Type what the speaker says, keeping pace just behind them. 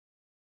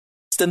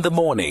First in the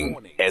morning,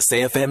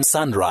 SAFM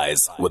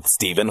Sunrise with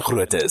Stephen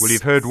Grootes. Well,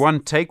 you've heard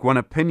one take, one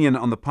opinion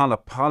on the Phala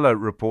Phala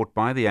report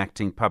by the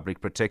acting public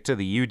protector.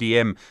 The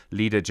UDM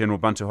leader, General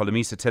Bantu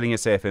Holomisa, telling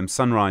SAFM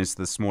Sunrise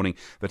this morning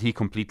that he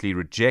completely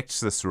rejects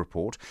this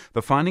report.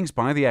 The findings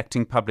by the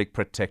acting public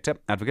protector,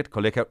 Advocate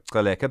Kholeka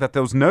Gcaleka, that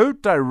there was no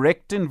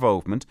direct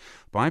involvement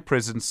by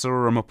President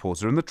Cyril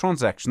Rampahosa in the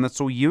transaction that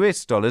saw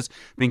US dollars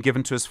being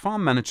given to his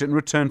farm manager in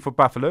return for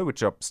buffalo,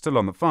 which are still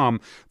on the farm.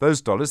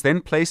 Those dollars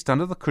then placed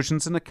under the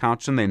cushions in a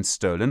couch and then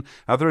stolen.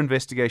 Other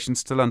investigations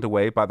still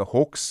underway by the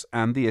Hawks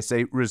and the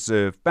SA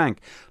Reserve Bank.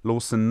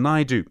 Lawson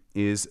Naidoo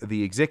is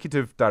the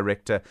Executive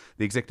Director,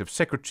 the Executive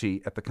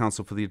Secretary at the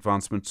Council for the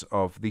Advancement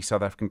of the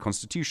South African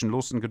Constitution.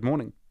 Lawson, good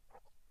morning.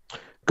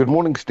 Good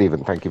morning,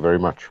 Stephen. Thank you very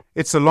much.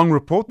 It's a long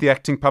report. The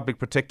acting public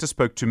protector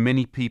spoke to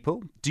many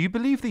people. Do you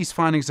believe these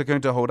findings are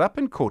going to hold up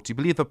in court? Do you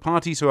believe the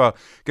parties who are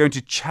going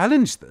to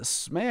challenge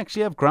this may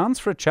actually have grounds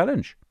for a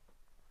challenge?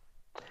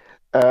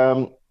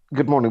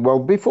 Good morning. Well,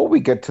 before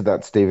we get to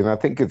that, Stephen, I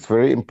think it's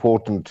very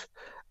important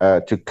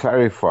to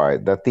clarify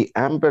that the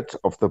ambit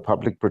of the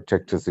public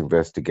protector's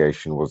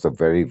investigation was a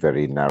very,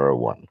 very narrow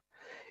one.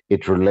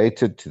 It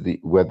related to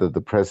whether the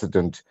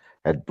president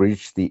had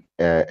breached the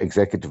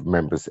executive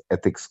member's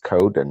ethics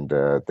code and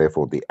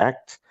therefore the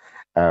act,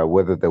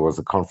 whether there was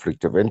a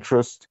conflict of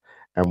interest,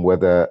 and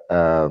whether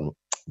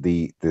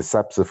the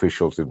SAPS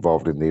officials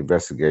involved in the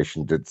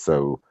investigation did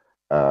so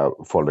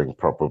following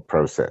proper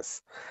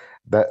process.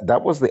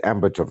 That was the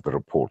ambit of the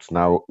report.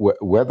 Now,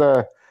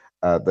 whether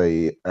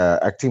the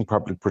acting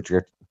public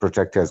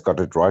protector has got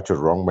it right or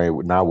wrong may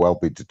now well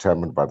be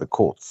determined by the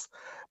courts.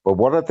 But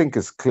what I think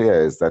is clear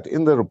is that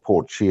in the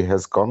report, she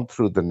has gone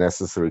through the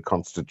necessary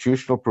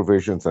constitutional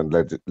provisions and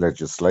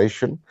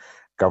legislation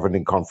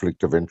governing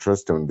conflict of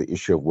interest and the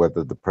issue of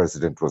whether the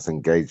president was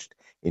engaged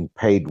in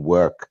paid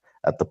work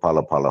at the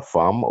Phala Phala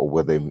farm or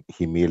whether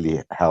he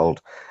merely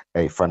held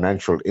a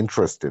financial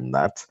interest in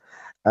that.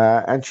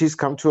 And she's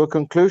come to a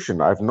conclusion.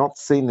 I've not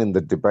seen in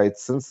the debate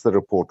since the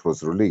report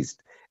was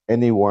released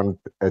anyone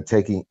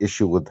taking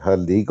issue with her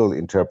legal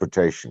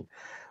interpretation.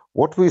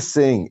 What we're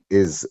seeing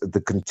is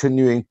the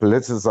continuing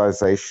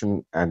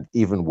politicization and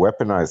even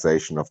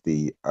weaponization of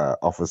the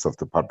Office of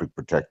the Public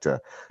Protector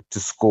to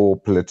score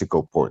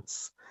political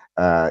points.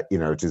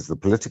 It is the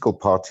political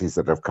parties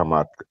that have come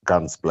out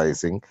guns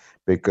blazing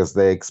because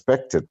they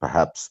expected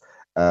perhaps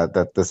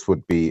that this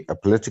would be a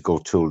political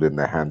tool in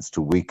their hands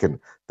to weaken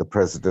the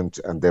president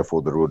and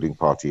therefore the ruling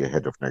party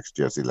ahead of next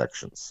year's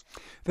elections.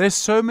 There's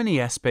so many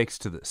aspects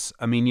to this.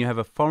 I mean, you have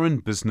a foreign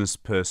business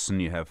person,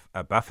 you have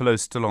a buffalo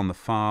still on the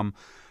farm.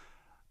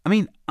 I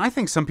mean, I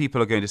think some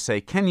people are going to say,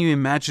 can you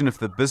imagine if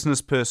the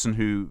business person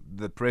who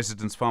the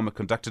president's farmer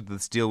conducted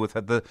this deal with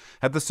had the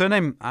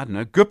surname, I don't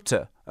know,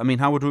 Gupta? I mean,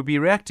 how would we be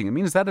reacting? I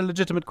mean, is that a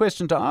legitimate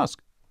question to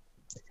ask?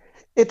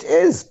 It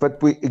is,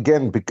 but when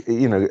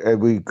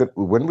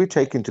we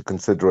take into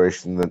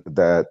consideration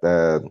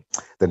the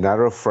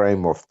narrow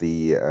frame of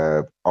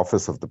the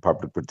Office of the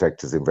Public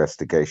Protector's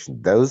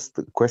investigation,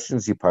 the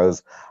questions you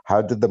pose: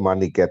 how did the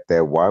money get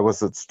there? Why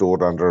was it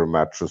stored under a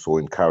mattress or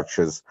in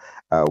couches?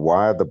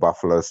 Why are the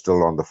buffaloes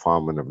still on the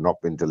farm and have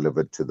not been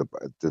delivered to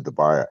the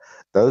buyer?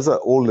 Those are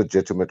all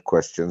legitimate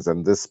questions,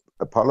 and this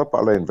Phala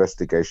Phala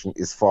investigation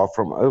is far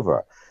from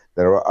over.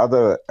 There are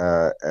other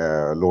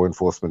law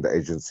enforcement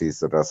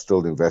agencies that are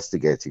still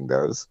investigating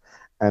those,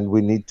 and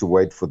we need to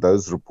wait for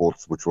those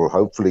reports, which will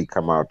hopefully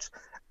come out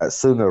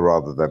sooner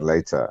rather than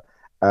later,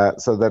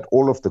 so that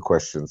all of the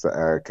questions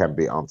can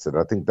be answered.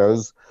 I think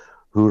those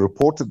who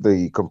reported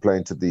the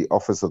complaint to the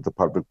Office of the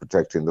Public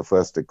Protector in the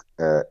first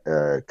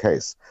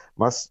case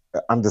must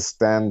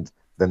understand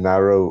the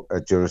narrow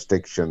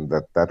jurisdiction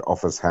that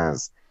office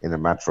has in a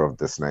matter of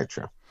this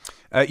nature.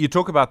 You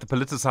talk about the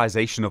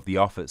politicization of the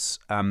office,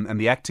 and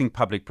the acting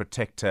public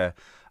protector,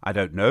 I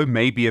don't know,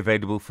 may be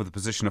available for the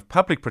position of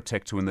public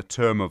protector when the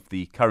term of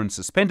the current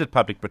suspended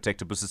public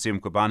protector,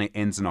 Busisiwe Mkhwebane,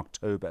 ends in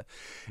October.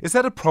 Is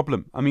that a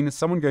problem? I mean, is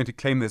someone going to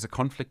claim there's a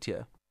conflict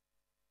here?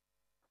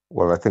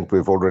 Well, I think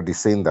we've already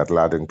seen that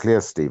loud and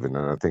clear, Stephen,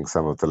 and I think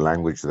some of the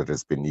language that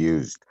has been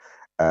used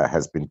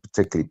has been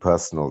particularly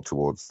personal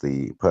towards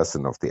the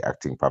person of the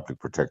acting public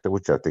protector,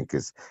 which I think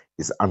is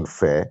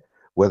unfair.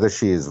 Whether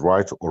she is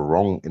right or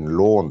wrong in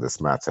law on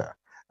this matter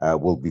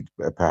will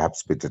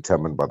perhaps be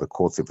determined by the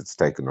courts if it's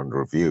taken under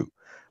review.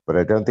 But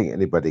I don't think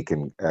anybody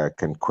can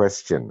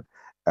question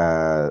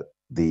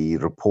the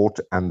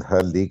report and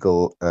her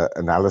legal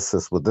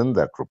analysis within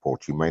that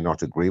report. You may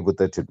not agree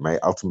with it. It may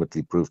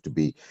ultimately prove to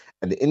be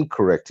an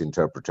incorrect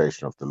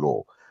interpretation of the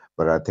law.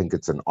 But I think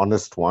it's an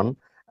honest one,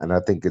 and I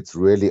think it's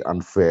really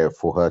unfair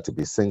for her to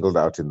be singled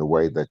out in the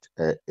way that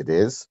it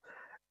is.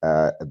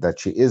 That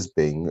she is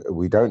being.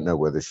 We don't know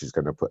whether she's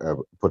going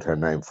to put her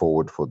name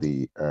forward for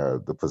the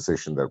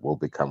position that will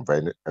become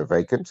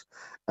vacant,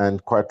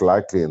 and quite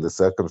likely in the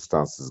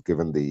circumstances,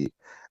 given the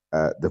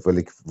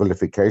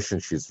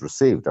vilification she's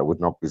received, I would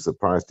not be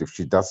surprised if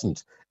she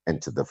doesn't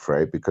enter the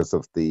fray because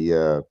of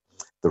the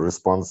the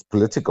response,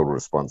 political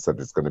response that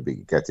it's going to be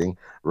getting,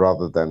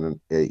 rather than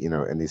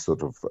any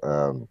sort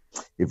of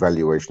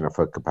evaluation of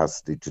her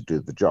capacity to do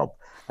the job.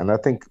 And I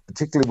think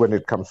particularly when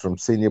it comes from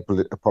senior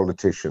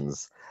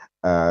politicians,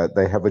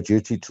 they have a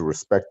duty to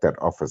respect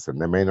that office,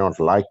 and they may not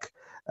like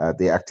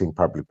the acting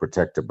public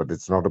protector, but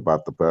it's not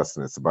about the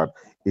person. It's about,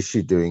 is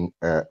she doing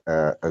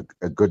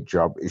a good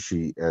job? Is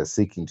she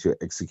seeking to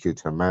execute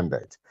her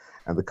mandate?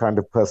 And the kind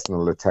of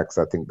personal attacks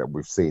I think that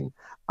we've seen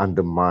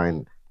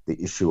undermine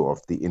the issue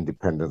of the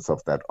independence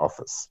of that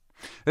office.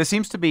 There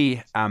seems to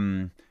be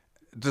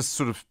just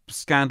sort of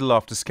scandal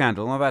after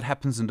scandal. Now, that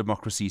happens in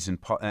democracies, in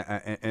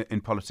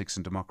politics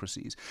and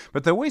democracies.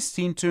 But they always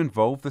seem to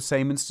involve the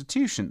same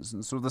institutions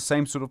and sort of the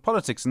same sort of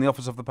politics in the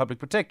Office of the Public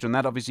Protector. And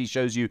that obviously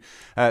shows you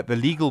the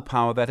legal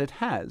power that it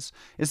has.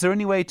 Is there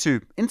any way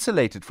to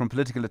insulate it from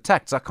political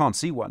attacks? I can't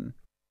see one.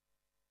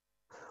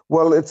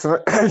 Well, it's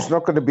not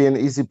going to be an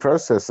easy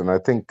process. And I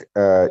think,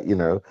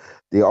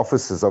 the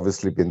office has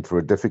obviously been through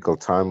a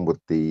difficult time with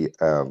the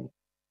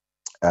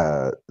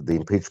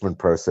impeachment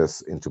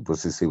process into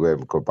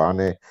Busisiwe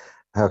Mkhwebane,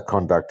 her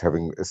conduct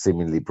having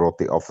seemingly brought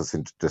the office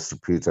into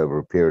disrepute over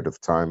a period of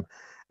time.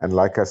 And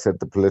like I said,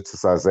 the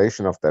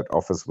politicization of that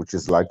office, which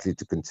is likely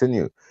to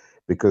continue,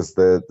 because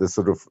the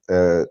sort of,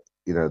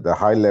 the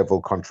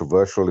high-level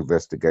controversial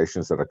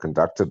investigations that are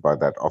conducted by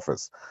that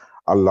office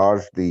are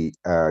largely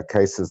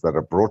cases that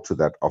are brought to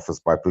that office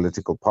by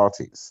political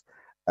parties.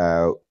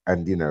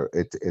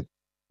 It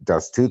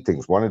does two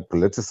things. One, it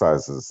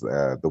politicizes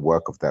the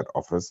work of that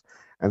office.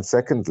 And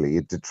secondly,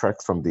 it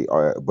detracts from the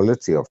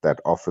ability of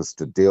that office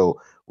to deal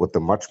with the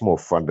much more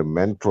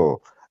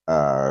fundamental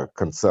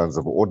concerns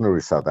of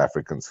ordinary South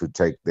Africans who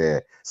take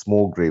their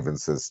small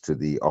grievances to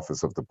the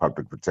Office of the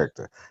Public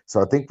Protector.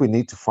 So I think we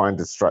need to find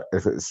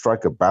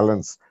strike a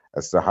balance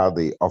as to how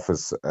the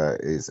office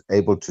is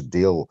able to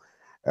deal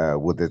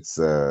with its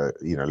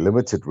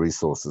limited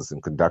resources in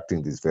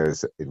conducting these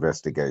various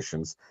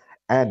investigations,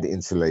 and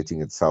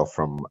insulating itself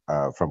from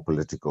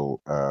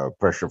political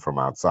pressure from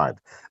outside.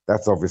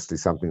 That's obviously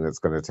something that's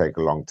going to take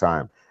a long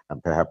time,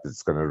 and perhaps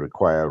it's going to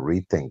require a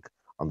rethink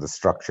on the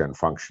structure and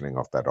functioning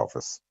of that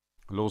office.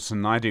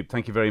 Lawson Naidoo,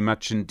 thank you very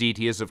much indeed.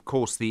 He is, of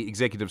course, the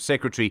Executive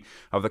Secretary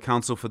of the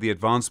Council for the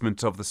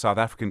Advancement of the South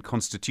African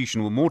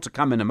Constitution. Well, more to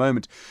come in a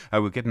moment.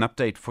 We'll get an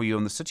update for you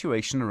on the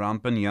situation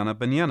around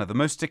Banyana. The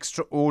most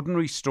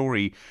extraordinary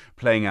story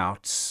playing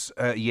out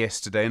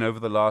yesterday and over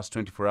the last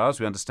 24 hours.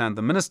 We understand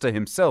the Minister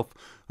himself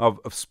of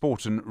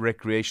Sport and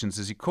Recreation,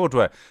 Zizi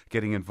Kodwa,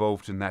 getting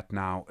involved in that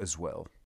now as well.